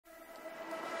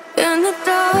and the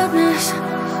darkness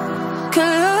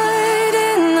collide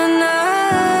in the night.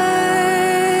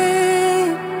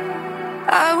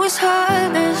 I was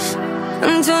heartless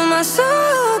until my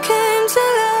soul came to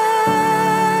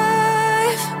life,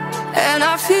 and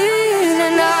I feel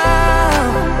it now.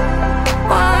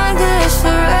 Want this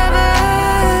forever,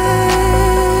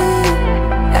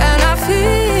 and I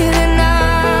feel it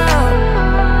now.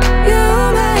 You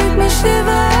make me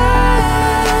shiver.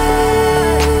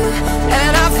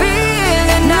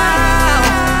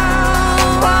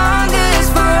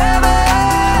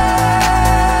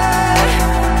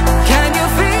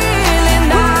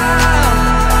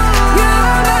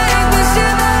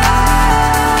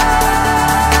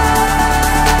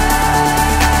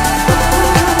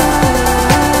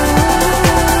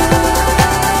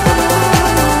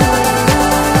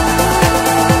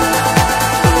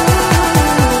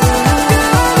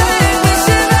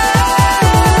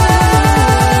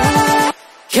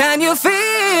 Can you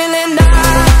feel it now?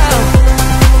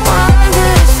 Want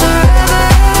this forever,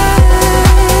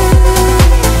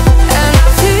 and I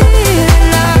feel it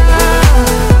now.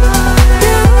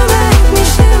 You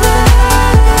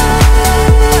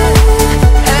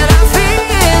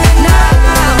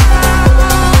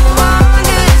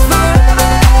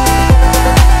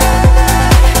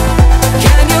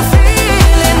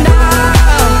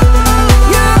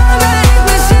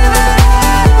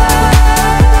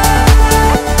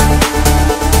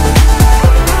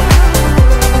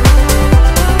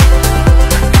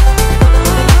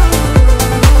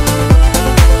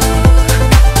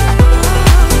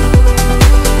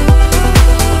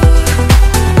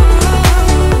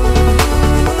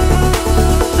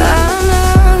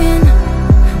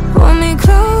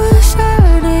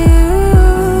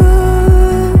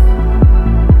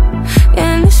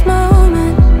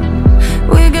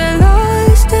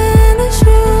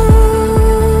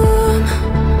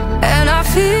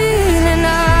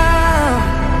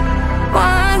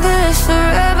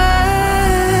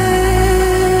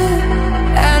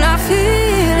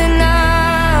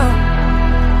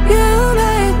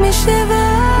make me shiver,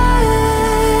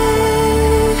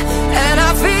 and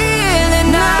I feel it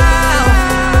now.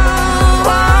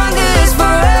 Want this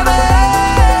forever.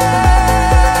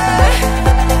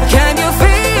 Can you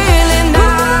feel it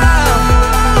now?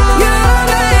 You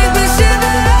make me shiver.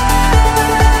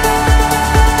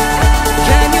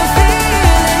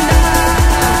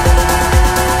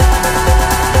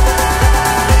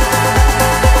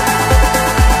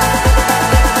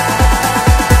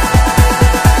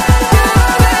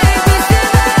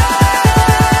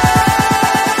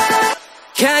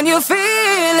 Can you feel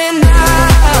it now?